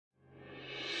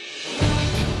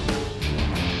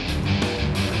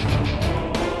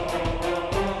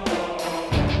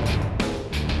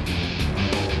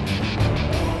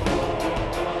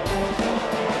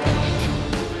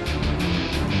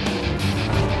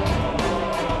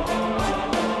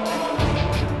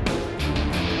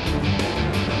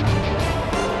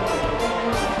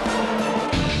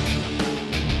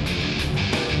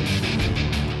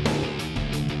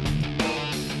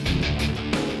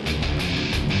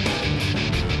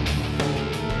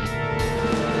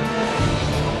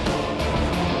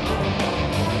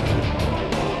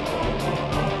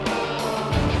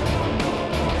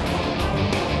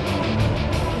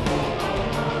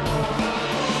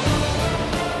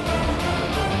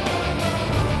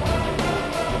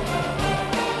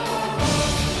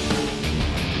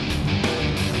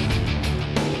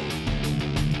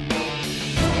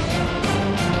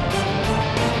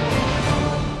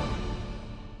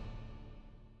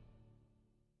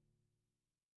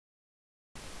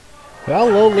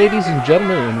Hello ladies and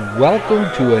gentlemen, and welcome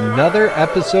to another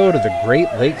episode of the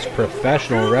Great Lakes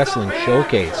Professional Wrestling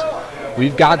Showcase.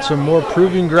 We've got some more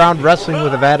Proving Ground Wrestling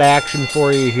with a vet action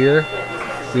for you here.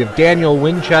 We have Daniel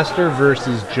Winchester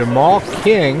versus Jumal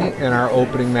Kyng in our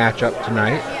opening matchup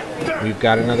tonight. We've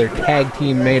got another tag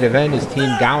team main event as Team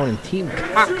Gowen and Team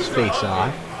Coxxx face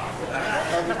off.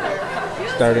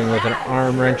 Starting with an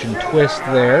arm wrench and twist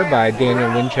there by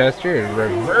Daniel Winchester, and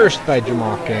reversed by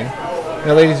Jumal Kyng.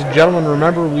 Now, ladies and gentlemen,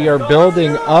 remember we are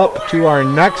building up to our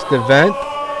next event.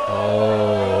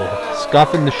 Oh,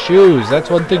 scuffing the shoes.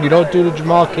 That's one thing you don't do to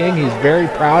Jumal Kyng. He's very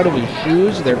proud of his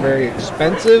shoes. They're very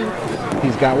expensive.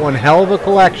 He's got one hell of a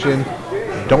collection.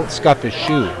 Don't scuff his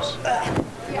shoes.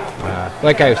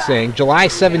 Like I was saying, July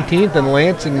 17th in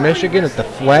Lansing, Michigan at the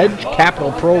Fledge,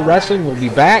 Capital Pro Wrestling will be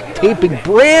back taping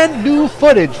brand new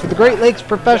footage for the Great Lakes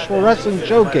Professional Wrestling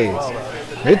Showcase.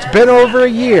 It's been over a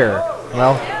year.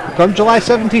 Well, come July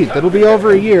 17th, it'll be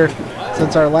over a year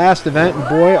since our last event, and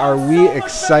boy, are we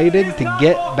excited to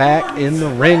get back in the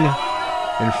ring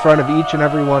in front of each and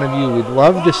every one of you. We'd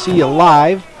love to see you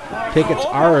live. Tickets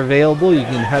are available. You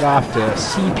can head off to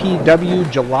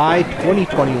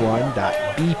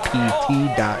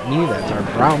cpwjuly2021.bpt.me. That's our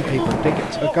brown paper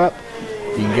tickets hookup.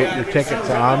 You can get your tickets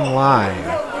online.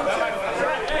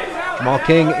 Jumal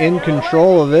Kyng in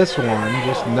control of this one.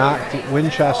 Just knocked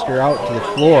Winchester out to the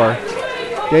floor.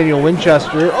 Daniel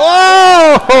Winchester.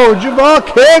 Oh! Jumal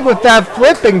Kyng with that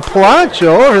flipping plancha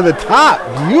over the top.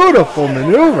 Beautiful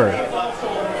maneuver.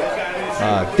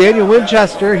 Daniel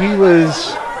Winchester, he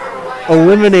was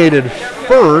eliminated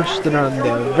first and on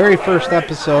the very first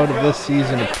episode of this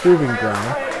season of Proving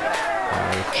Ground.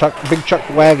 Big Chuck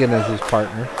Wagon as his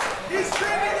partner.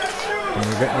 And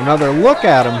we're getting another look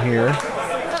at him here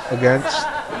against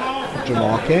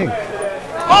Jumal Kyng.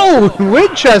 Oh,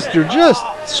 Winchester just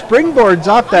springboards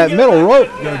off that middle rope,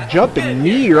 jumping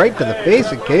knee right to the face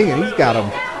of Kyng, and he's got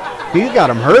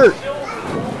him hurt.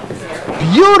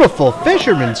 Beautiful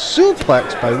fisherman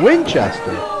suplex by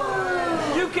Winchester.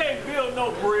 You can't build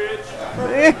no bridge.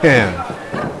 Man,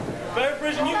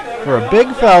 for a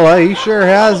big fella, he sure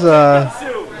has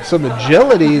some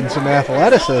agility and some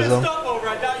athleticism.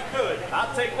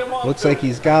 Looks like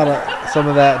he's got some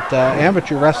of that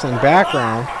amateur wrestling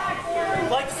background.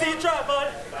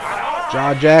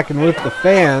 Jaw-jacking with the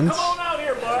fans.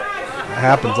 That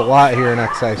happens a lot here in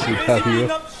XICW.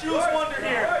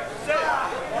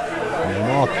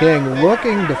 Jumal Kyng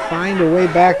looking to find a way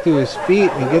back to his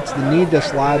feet, and he gets the knee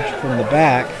dislodged from the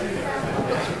back.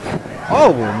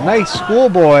 Oh, nice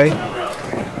schoolboy.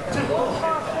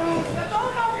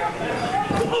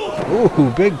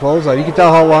 Ooh, big bullseye. You can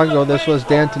tell how long ago this was.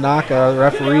 Dan Tanaka, the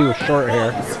referee with short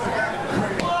hair.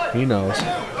 He knows.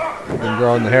 Been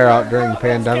growing the hair out during the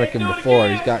pandemic and before.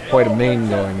 He's got quite a mane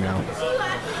going now.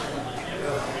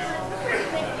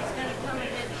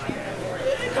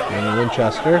 And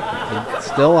Winchester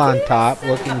still on top,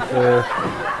 looking for...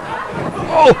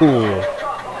 Oh!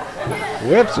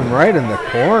 Whips him right in the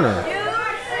corner.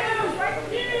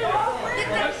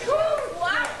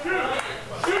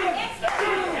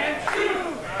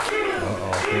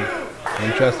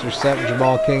 Winchester setting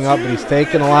Jumal Kyng up, but he's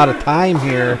taking a lot of time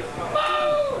here.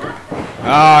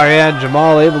 Oh, yeah,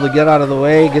 Jumal able to get out of the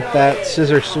way, get that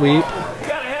scissor sweep.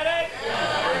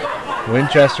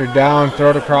 Winchester down,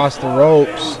 throw it across the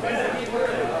ropes.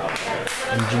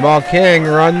 And Jumal Kyng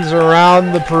runs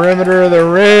around the perimeter of the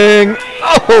ring.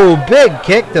 Oh, big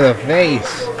kick to the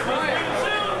face.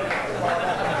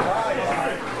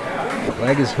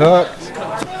 Leg is hooked.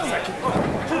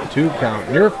 2 count,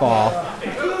 near fall.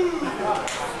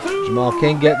 Jumal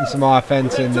Kyng getting some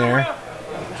offense in there.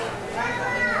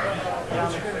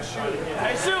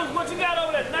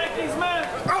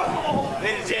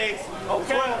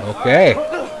 Okay,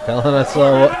 telling us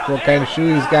what kind of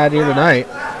shoe he's got here tonight.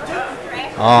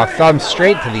 Oh, thumb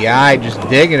straight to the eye, just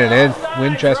digging it in.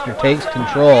 Winchester takes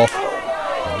control.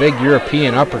 Big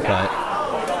European uppercut.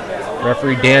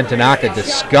 Referee Dan Tanaka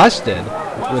disgusted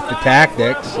with the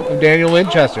tactics of Daniel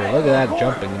Winchester. Look at that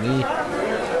jumping knee.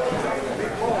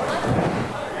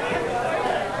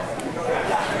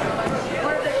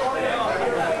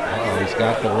 Oh, he's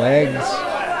got the legs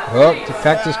hooked to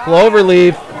Texas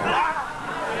Cloverleaf.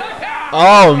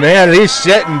 Oh, man, he's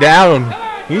sitting down.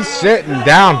 He's sitting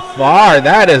down far.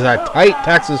 That is a tight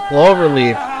Texas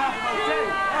Cloverleaf.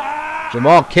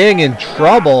 Jumal Kyng in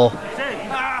trouble.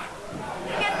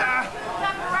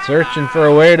 Searching for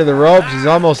a way to the ropes. He's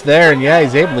almost there, and yeah,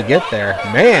 he's able to get there.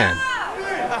 Man.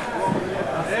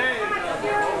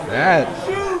 That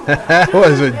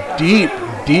was a deep,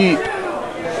 deep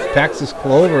Texas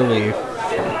Cloverleaf.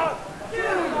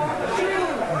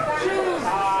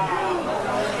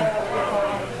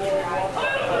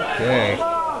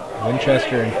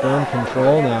 Winchester in firm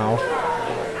control now.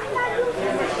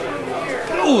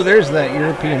 Oh, there's that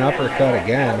European uppercut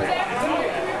again.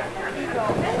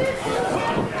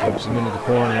 Whips him into the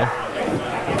corner.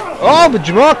 Oh, but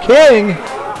Jamal Kyng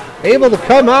able to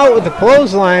come out with a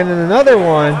clothesline and another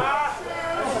one.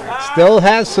 Still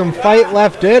has some fight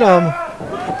left in him.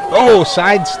 Oh,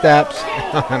 sidesteps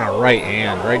on a right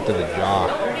hand, right to the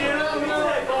jaw.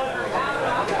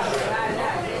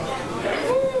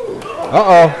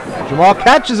 Uh-oh. Jamal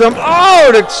catches him. Oh,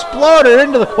 it exploded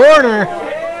into the corner.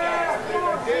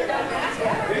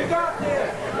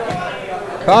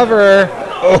 Cover.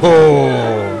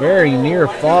 Oh, very near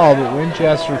fall, but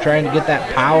Winchester trying to get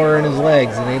that power in his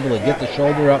legs and able to get the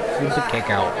shoulder up with the kick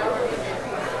out.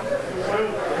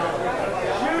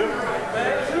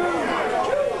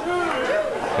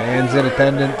 Fans in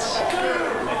attendance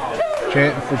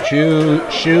chanting for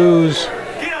shoes.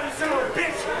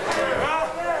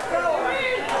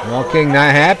 Jamal Kyng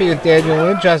not happy with Daniel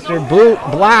Winchester. Boot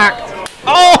blocked.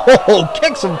 Oh,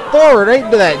 kicks him forward right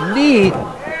into that knee.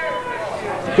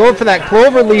 Going for that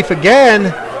clover leaf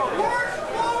again.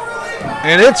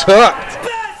 And it's hooked.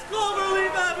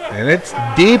 And it's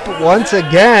deep once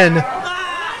again.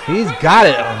 He's got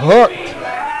it hooked.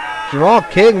 Jamal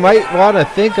Kyng might want to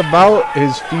think about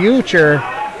his future,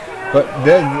 but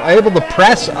then able to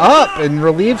press up and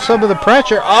relieve some of the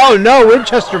pressure. Oh no,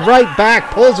 Winchester right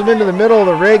back, pulls him into the middle of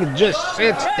the ring and just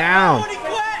sits down.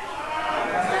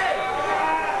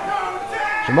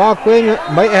 Jamal Kyng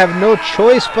might have no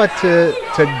choice but to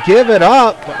give it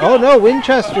up. Oh no,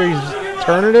 Winchester, he's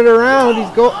turning it around. He's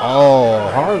going, oh,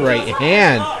 hard right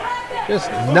hand. Just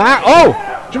not, oh,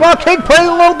 Jamal Kyng playing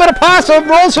a little bit of possum,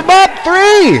 rolls him up,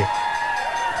 3.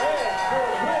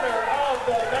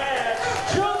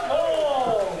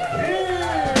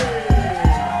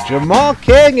 Jamal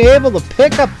Kyng able to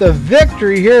pick up the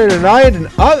victory here tonight. And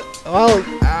well,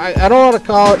 I don't want to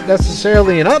call it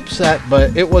necessarily an upset,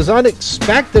 but it was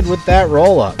unexpected with that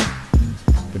roll-up.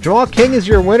 But Jamal Kyng is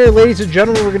your winner, ladies and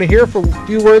gentlemen. We're going to hear from a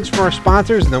few words from our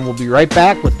sponsors, and then we'll be right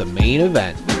back with the main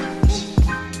event.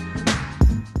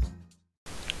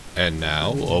 And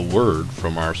now, a word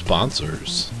from our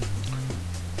sponsors.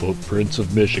 Footprints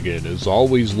of Michigan is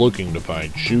always looking to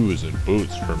find shoes and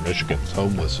boots for Michigan's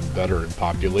homeless and veteran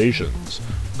populations.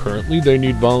 Currently, they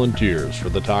need volunteers for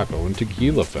the Taco and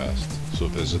Tequila Fest, so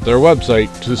visit their website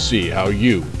to see how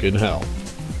you can help.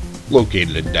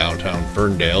 Located in downtown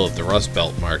Ferndale at the Rust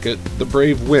Belt Market, the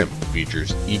Brave Wimp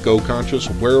features eco-conscious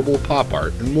wearable pop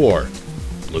art and more.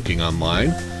 Looking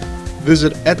online?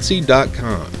 Visit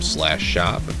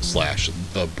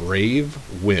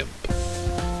etsy.com/shop/thebravewimp.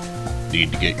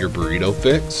 Need to get your burrito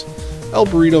fix? El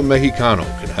Burrito Mexicano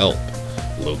can help.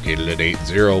 Located at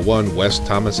 801 West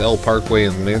Thomas L. Parkway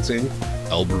in Lansing,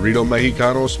 El Burrito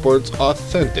Mexicano sports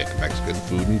authentic Mexican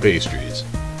food and pastries.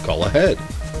 Call ahead,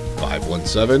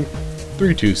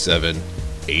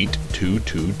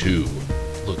 517-327-8222.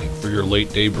 Looking for your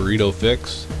late day burrito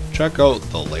fix? Check out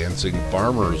the Lansing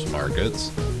Farmers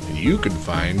Markets, and you can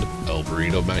find El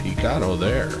Burrito Mexicano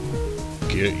there.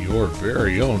 Get your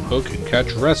very own Hook and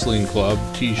Catch Wrestling Club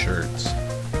t-shirts.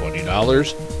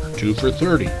 $20 or 2 for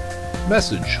 $30.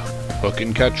 Message Hook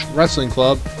and Catch Wrestling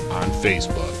Club on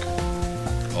Facebook.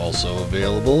 Also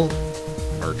available,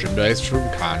 merchandise from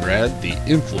Conrad the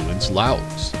Influence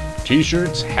Louds.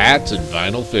 T-shirts, hats, and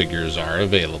vinyl figures are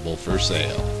available for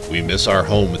sale. We miss our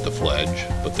home at the Fledge,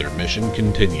 but their mission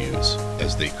continues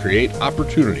as they create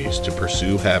opportunities to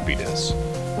pursue happiness.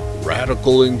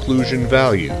 Radical inclusion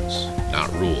values,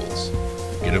 not rules.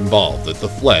 Get involved at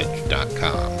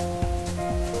thefledge.com.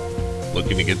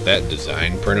 Looking to get that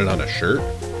design printed on a shirt?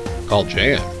 Call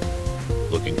Jam.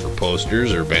 Looking for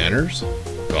posters or banners?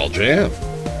 Call Jam.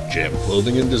 Jam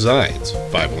Clothing and Designs,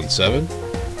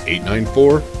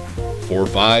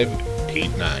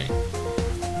 517-894-4589.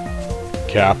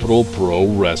 Capital Pro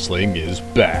Wrestling is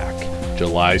back.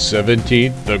 July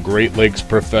 17th, the Great Lakes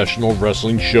Professional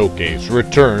Wrestling Showcase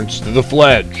returns to the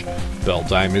Fledge. Bell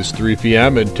time is 3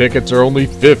 p.m. and tickets are only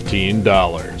 $15.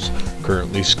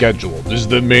 Currently scheduled is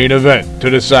the main event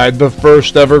to decide the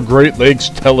first ever Great Lakes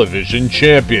television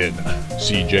champion.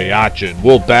 CJ Achin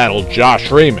will battle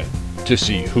Josh Raymond to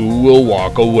see who will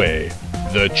walk away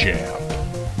the champ.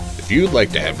 If you'd like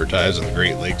to advertise on the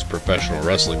Great Lakes Professional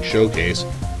Wrestling Showcase,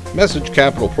 message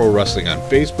Capital Pro Wrestling on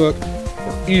Facebook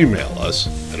or email us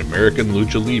at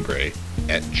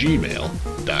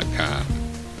AmericanLuchaLibre@gmail.com.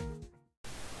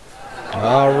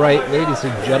 All right, ladies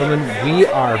and gentlemen, we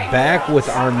are back with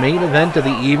our main event of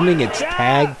the evening. It's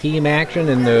tag team action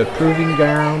in the Proving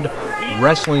Ground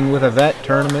Wrestling with a Vet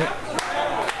tournament.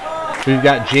 We've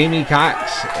got Jaimy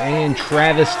Coxxx and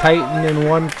Travis Titan in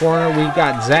one corner. We've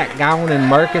got Zach Gowen and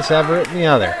Marcus Everett in the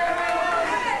other.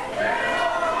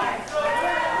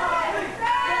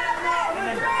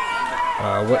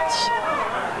 What's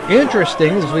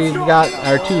interesting is we've got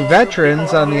our two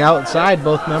veterans on the outside,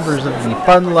 both members of the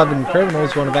Fun-Loving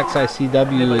Criminals, one of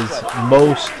XICW's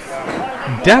most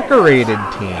decorated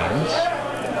teams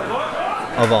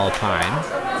of all time.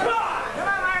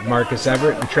 Marcus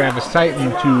Everett and Travis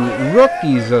Titan, two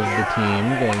rookies of the team,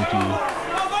 going to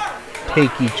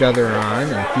take each other on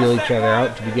and feel each other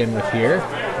out to begin with here.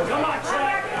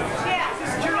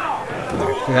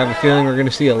 I have a feeling we're going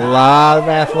to see a lot of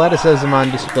athleticism on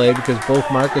display because both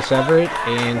Marcus Everett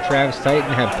and Travis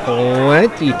Titan have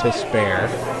plenty to spare.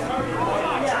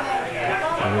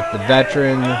 And with the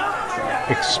veteran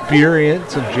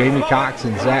experience of Jaimy Coxxx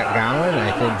and Zach Gowen,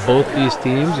 I think both these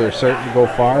teams are certain to go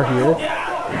far here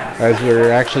as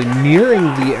we're actually nearing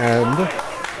the end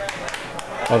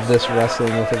of this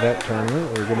Wrestling with a Vet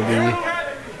tournament. We're going to be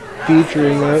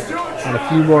featuring it on a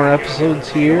few more episodes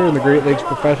here in the Great Lakes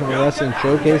Professional Wrestling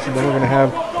Showcase, and then we're going to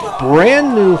have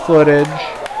brand new footage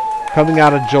coming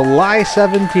out of July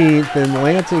 17th in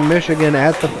Lansing, Michigan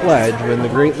at the Fledge when the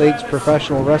Great Lakes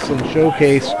Professional Wrestling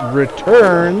Showcase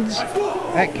returns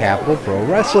at Capital Pro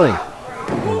Wrestling.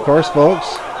 And of course,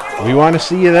 folks, we want to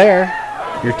see you there.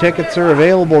 Your tickets are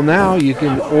available now. You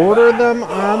can order them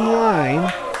online.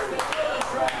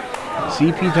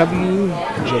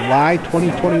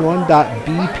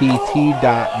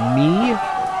 CPWJuly2021.bpt.me.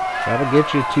 That'll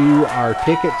get you to our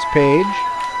tickets page.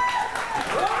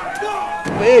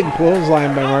 Big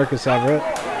clothesline by Marcus Everett.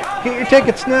 Get your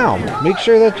tickets now. Make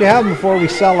sure that you have them before we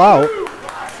sell out.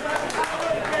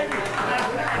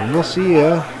 And we'll see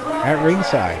you at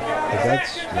ringside, because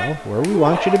that's, well, where we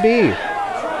want you to be.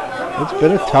 It's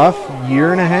been a tough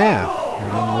year and a half,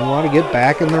 and we want to get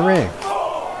back in the ring.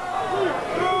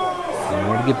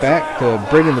 Get back to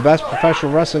bringing the best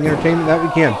professional wrestling entertainment that we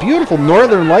can. Beautiful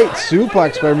Northern Light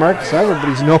suplex by Marcus Everett, but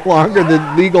he's no longer the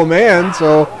legal man,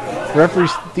 so referee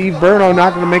Steve Burno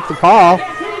not going to make the call.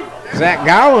 Zach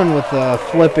Gowen with a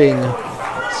flipping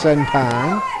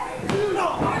senton.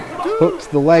 Hooks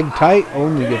the leg tight,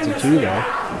 only gets a 2 though.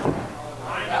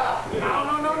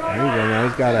 There you go, now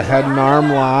he's got a head and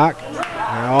arm lock.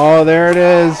 Oh, there it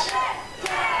is.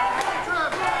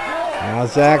 Now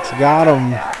Zach's got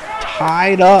him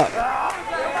tied up.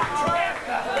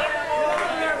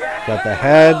 Got the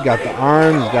head, got the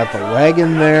arms, got the leg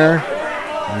in there.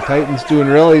 And Titan's doing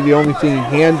really the only thing he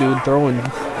can do, throwing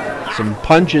some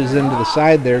punches into the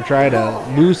side there, try to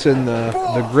loosen the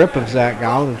grip of Zach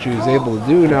Gowen, which he was able to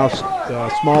do. Now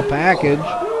small package,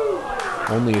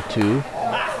 only a 2.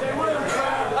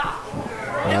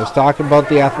 I was talking about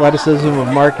the athleticism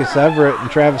of Marcus Everett and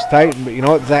Travis Titan, but you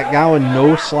know what, Zach Gowen,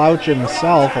 no slouch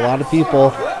himself. A lot of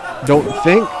people don't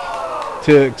think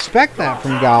to expect that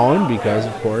from Gowen because,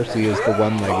 of course, he is the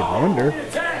one-legged wonder.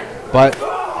 But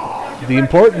the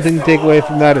important thing to take away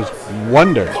from that is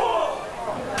wonder.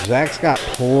 Zach's got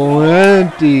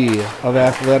plenty of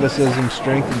athleticism,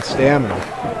 strength, and stamina.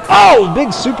 Oh,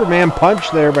 big Superman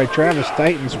punch there by Travis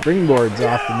Titan. Springboards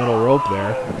off the middle rope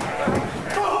there.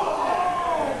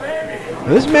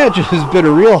 This match has been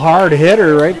a real hard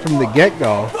hitter right from the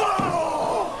get-go.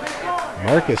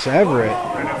 Marcus Everett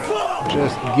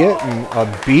just getting a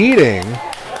beating.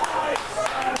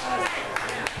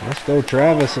 Let's go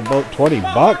Travis about 20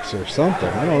 bucks or something.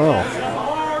 I don't know.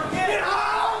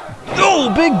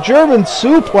 Oh, big German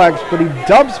suplex, but he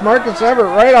dumps Marcus Everett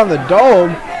right on the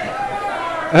dome.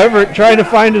 Everett trying to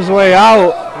find his way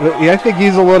out. I think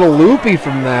he's a little loopy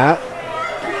from that.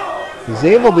 He's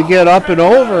able to get up and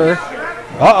over.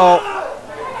 Uh-oh.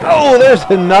 Oh, there's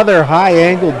another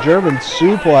high-angle German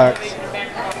suplex.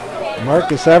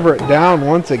 Marcus Everett down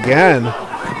once again.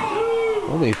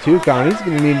 Only a 2 count. He's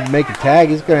going to need to make a tag.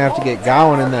 He's going to have to get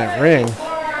Gowen in that ring.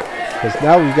 Because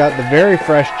now we've got the very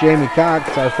fresh Jaimy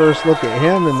Coxxx. Our first look at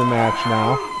him in the match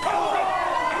now.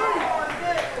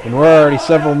 And we're already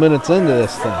several minutes into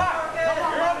this thing.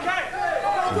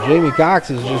 So Jaimy Coxxx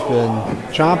has just been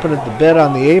chomping at the bit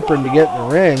on the apron to get in the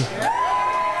ring.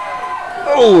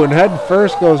 Oh, and head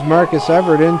first goes Marcus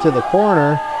Everett into the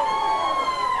corner.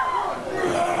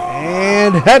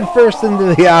 And head first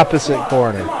into the opposite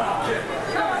corner.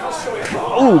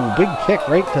 Oh, big kick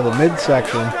right to the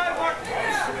midsection.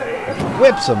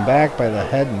 Whips him back by the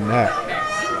head and neck.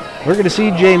 We're going to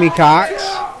see Jaimy Coxxx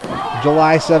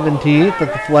July 17th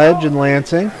at the Fledge in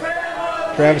Lansing.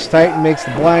 Travis Titan makes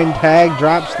the blind tag,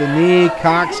 drops the knee.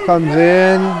 Coxxx comes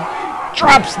in,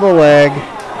 drops the leg.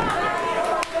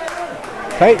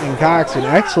 Titan and Coxxx, an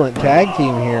excellent tag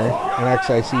team here in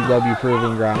XICW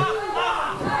Proving Ground.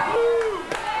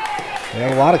 They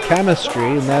have a lot of chemistry,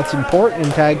 and that's important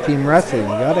in tag team wrestling. You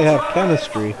got to have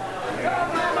chemistry.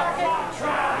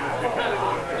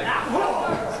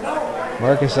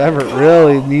 Marcus Everett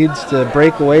really needs to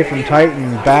break away from Titan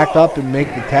and back up and make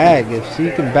the tag. If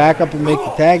he can back up and make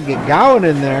the tag, get Gowen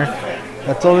in there,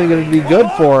 that's only going to be good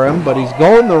for him, but he's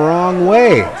going the wrong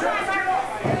way.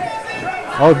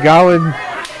 Oh, Gowen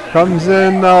comes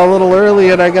in a little early,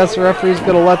 and I guess the referee's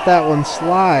going to let that one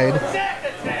slide.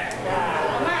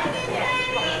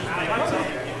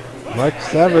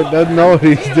 Marcus Everett doesn't know what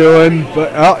he's doing,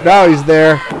 but oh, now he's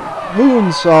there.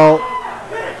 Moonsault.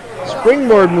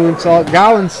 Springboard moonsault.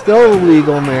 Gowen's still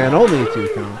illegal, man. Only a 2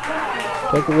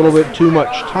 count. Took a little bit too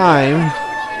much time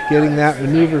getting that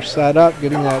maneuver set up,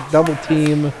 getting that double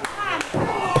team.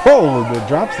 Oh, it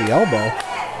drops the elbow.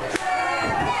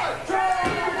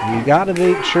 You got to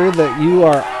make sure that you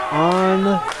are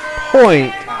on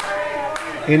point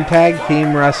in tag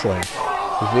team wrestling.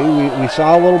 We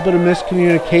saw a little bit of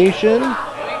miscommunication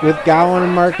with Gowen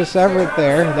and Marcus Everett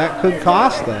there. That could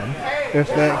cost them if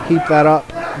they keep that up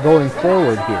going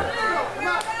forward here.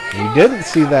 We didn't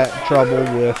see that trouble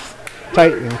with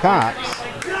Titan and Coxx.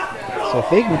 So if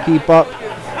they can keep up...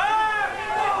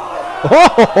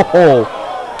 Oh!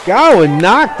 Gowen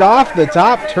knocked off the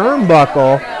top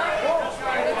turnbuckle.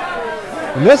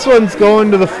 And this one's going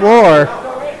to the floor.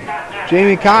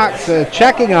 Jaimy Coxx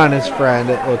checking on his friend,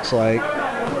 it looks like.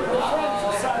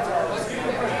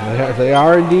 They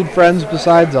are indeed friends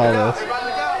besides all this.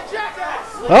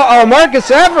 Uh-oh, Marcus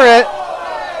Everett,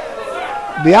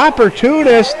 the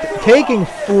opportunist, taking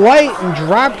flight and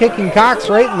drop-kicking Coxx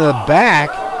right in the back.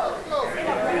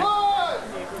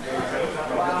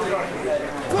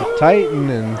 Titan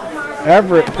and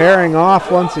Everett pairing off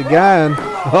once again.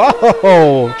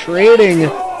 Oh, trading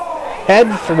head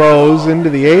throws into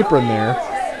the apron there.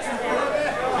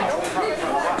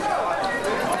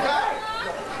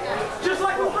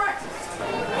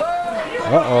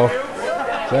 Uh-oh.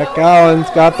 Zach Gowen's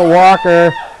got the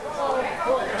walker.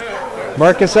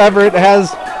 Marcus Everett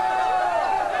has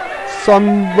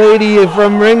some lady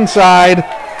from ringside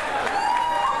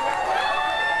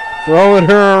throwing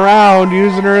her around,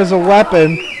 using her as a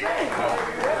weapon.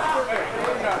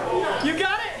 You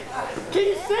got it? Can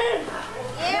you sing?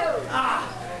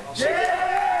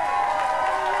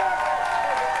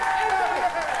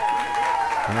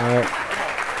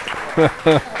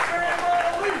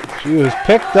 She was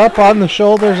picked up on the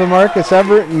shoulders of Marcus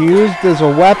Everett and used as a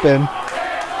weapon.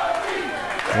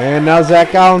 And now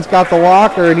Zach Gowen's got the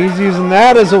walker and he's using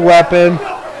that as a weapon.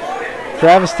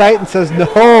 Travis Titan says,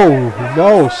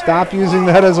 no, stop using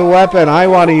that as a weapon. I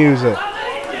want to use it.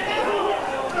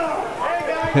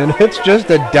 And it's just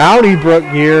a Donnybrook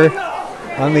here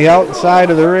on the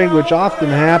outside of the ring, which often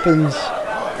happens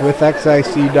with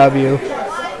XICW.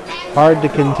 Hard to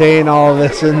contain all of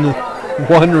this in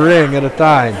one ring at a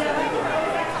time.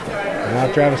 Now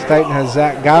Travis Titan has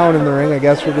Zach Gowen in the ring. I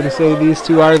guess we're going to say these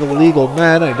two are the legal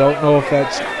men. I don't know if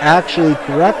that's actually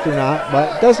correct or not,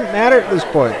 but it doesn't matter at this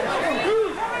point,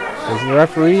 because the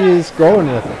referee is going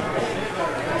with it.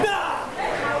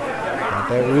 Got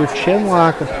that rear chin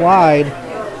lock applied.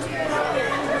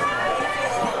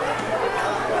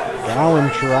 Gowen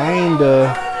trying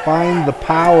to find the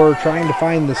power, trying to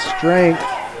find the strength.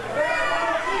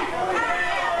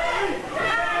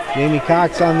 Jaimy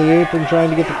Coxx on the apron trying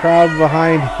to get the crowd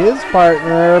behind his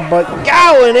partner, but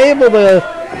Gowen able to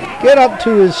get up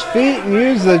to his feet and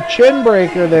use the chin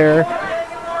breaker there.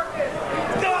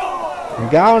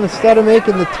 And Gowen, instead of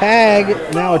making the tag,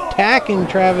 now attacking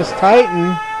Travis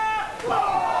Titan.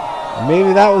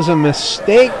 Maybe that was a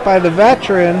mistake by the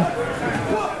veteran.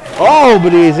 Oh,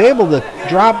 but he's able to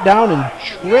drop down and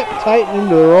trip Titan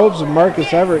into the ropes, and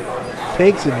Marcus Everett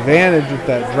takes advantage with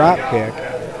that drop kick.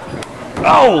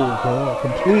 Oh,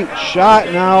 complete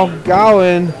shot now.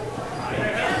 Gowen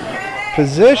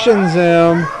positions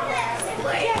him.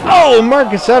 Oh,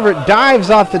 Marcus Everett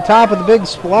dives off the top of the big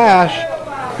splash.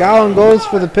 Gowen goes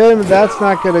for the pin, but that's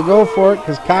not going to go for it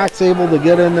because Coxx able to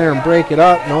get in there and break it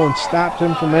up. No one stopped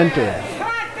him from entering.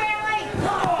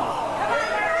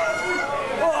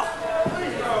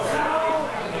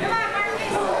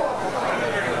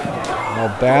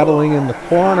 Now battling in the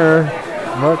corner.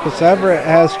 Marcus Everett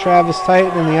has Travis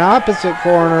Titan in the opposite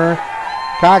corner.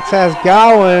 Coxx has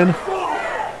Gowen.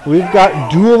 We've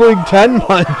got dueling 10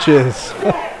 punches.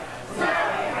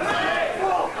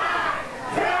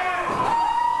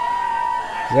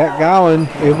 Zach Gowen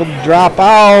able to drop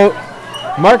out.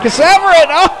 Marcus Everett,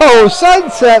 oh,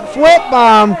 sunset flip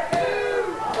bomb.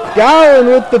 Gowen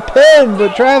with the pin,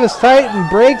 but Travis Titan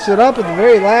breaks it up at the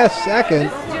very last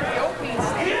second.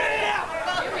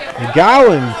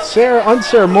 Gowen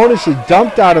unceremoniously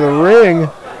dumped out of the ring.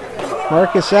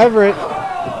 Marcus Everett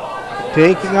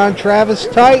taking on Travis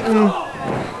Titan.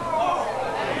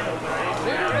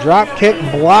 Drop kick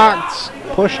blocked,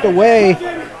 pushed away.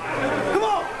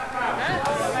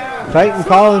 Titan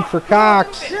calling for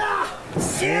Coxxx.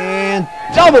 And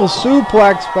double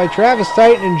suplex by Travis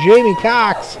Titan and Jaimy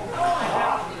Coxxx.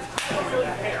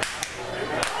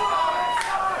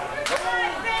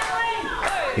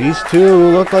 These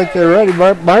two look like they're ready.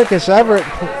 Marcus Everett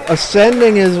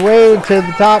ascending his way to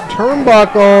the top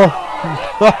turnbuckle.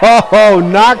 Oh,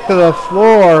 knocked to the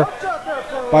floor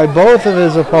by both of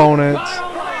his opponents.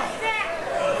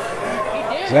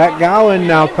 Zach Gowen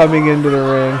now coming into the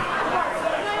ring.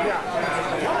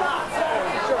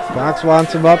 Coxxx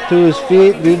wants him up to his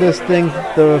feet, do this thing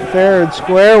the fair and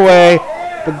square way,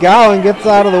 but Gowen gets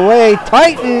out of the way.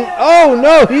 Titan, oh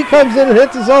no, he comes in and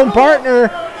hits his own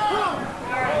partner.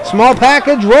 Small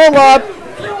package roll up.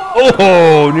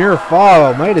 Oh, near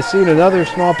fall. Might have seen another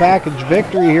small package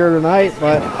victory here tonight,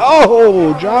 but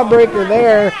oh, jawbreaker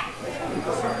there.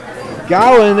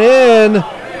 Gowen in.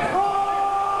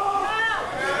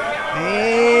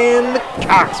 And the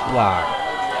Coxxx block.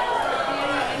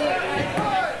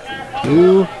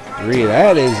 2, 3.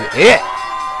 That is it.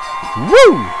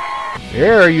 Woo!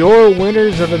 There are your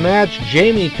winners of the match,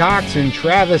 Jaimy Coxxx and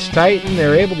Travis Titan.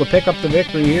 They're able to pick up the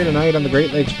victory here tonight on the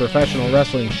Great Lakes Professional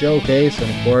Wrestling Showcase and,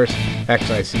 of course,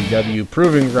 XICW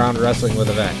Proving Ground Wrestling with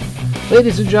Event.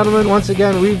 Ladies and gentlemen, once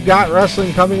again, we've got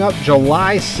wrestling coming up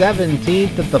July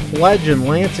 17th at the Fledge in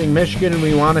Lansing, Michigan, and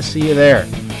we want to see you there.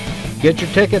 Get your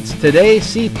tickets today,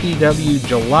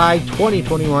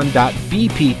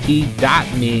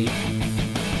 cpwjuly2021.bpt.me.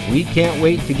 We can't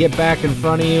wait to get back in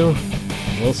front of you.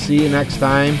 We'll see you next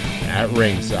time at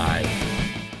ringside.